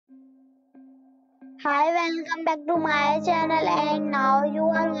Hi, welcome back to my channel, and now you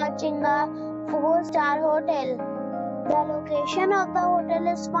are watching a 4-star hotel. The location of the hotel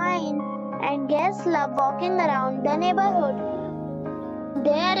is fine and guests love walking around the neighborhood.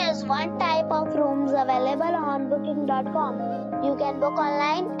 There is one type of rooms available on booking.com. You can book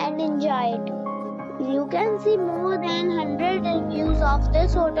online and enjoy it. You can see more than 100 reviews of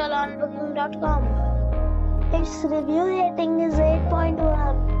this hotel on booking.com. Its review rating is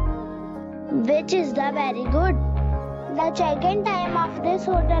 8.1. which is the very good. The check-in time of this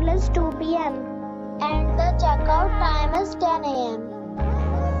hotel is 2 p.m. and the checkout time is 10 a.m.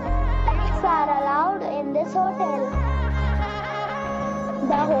 Pets are allowed in this hotel.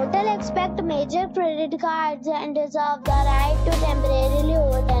 The hotel accepts major credit cards and reserves the right to temporarily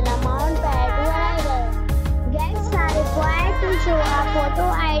hold an amount prior to arrival. Guests are required to show a photo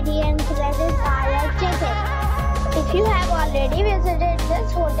ID and credit card at check-in. If you have already visited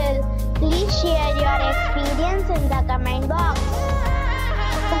this hotel, please share your experience in the comment box.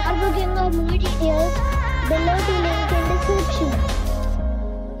 For booking or more details, below the link in description.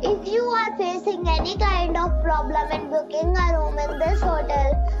 If you are facing any kind of problem in booking a room in this hotel,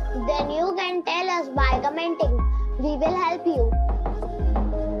 then you can tell us by commenting. We will help you.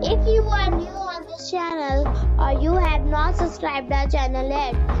 If you are new on this channel or you have not subscribed our channel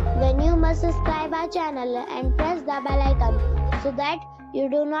yet, then you must subscribe our channel and press the bell icon so that you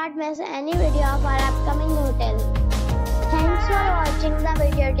do not miss any video of our upcoming hotel. Thanks for watching the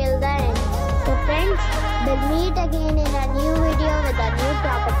video till the end. So friends, we'll meet again in a new video with a new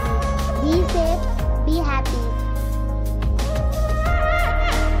property. Be safe.